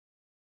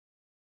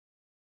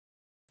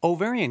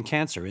Ovarian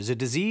cancer is a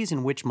disease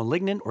in which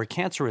malignant or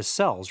cancerous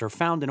cells are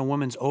found in a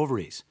woman's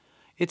ovaries.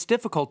 It's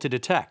difficult to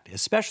detect,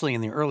 especially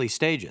in the early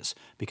stages,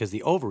 because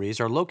the ovaries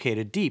are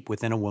located deep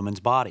within a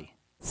woman's body.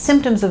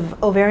 Symptoms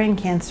of ovarian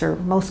cancer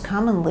most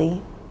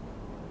commonly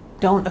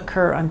don't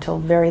occur until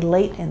very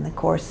late in the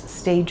course,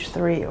 stage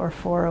 3 or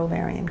 4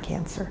 ovarian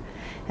cancer.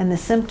 And the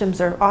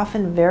symptoms are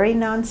often very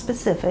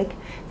nonspecific.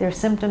 They're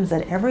symptoms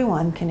that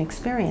everyone can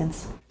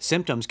experience.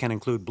 Symptoms can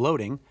include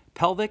bloating,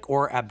 pelvic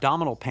or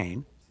abdominal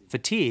pain,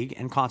 fatigue,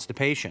 and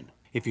constipation.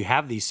 If you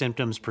have these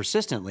symptoms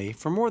persistently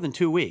for more than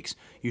 2 weeks,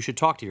 you should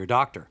talk to your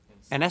doctor.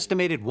 An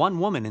estimated 1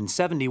 woman in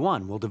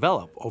 71 will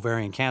develop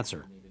ovarian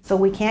cancer. So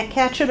we can't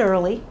catch it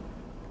early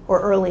or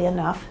early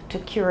enough to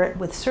cure it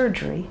with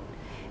surgery.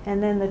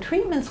 And then the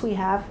treatments we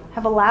have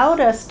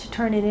allowed us to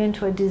turn it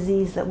into a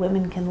disease that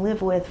women can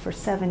live with for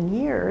 7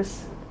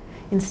 years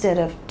instead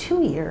of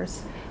 2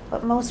 years.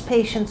 But most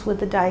patients with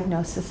the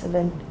diagnosis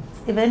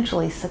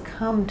eventually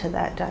succumb to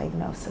that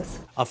diagnosis.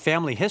 A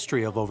family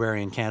history of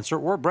ovarian cancer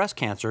or breast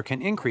cancer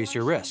can increase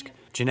your risk.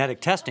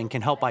 Genetic testing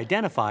can help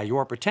identify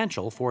your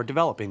potential for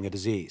developing the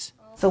disease.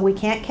 So we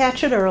can't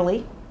catch it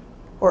early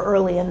or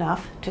early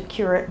enough to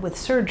cure it with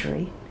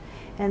surgery.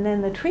 And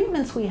then the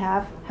treatments we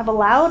have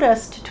allowed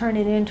us to turn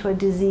it into a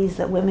disease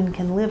that women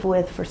can live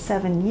with for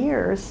 7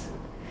 years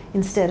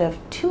instead of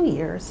 2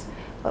 years.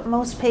 But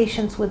most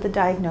patients with the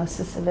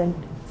diagnosis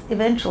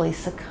eventually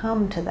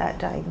succumb to that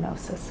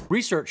diagnosis.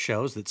 Research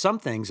shows that some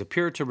things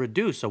appear to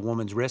reduce a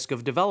woman's risk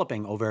of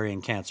developing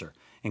ovarian cancer,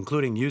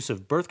 including use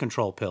of birth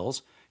control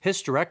pills,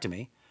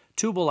 hysterectomy,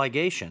 tubal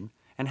ligation,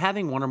 and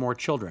having 1 or more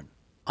children.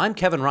 I'm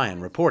Kevin Ryan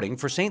reporting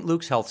for St.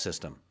 Luke's Health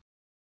System.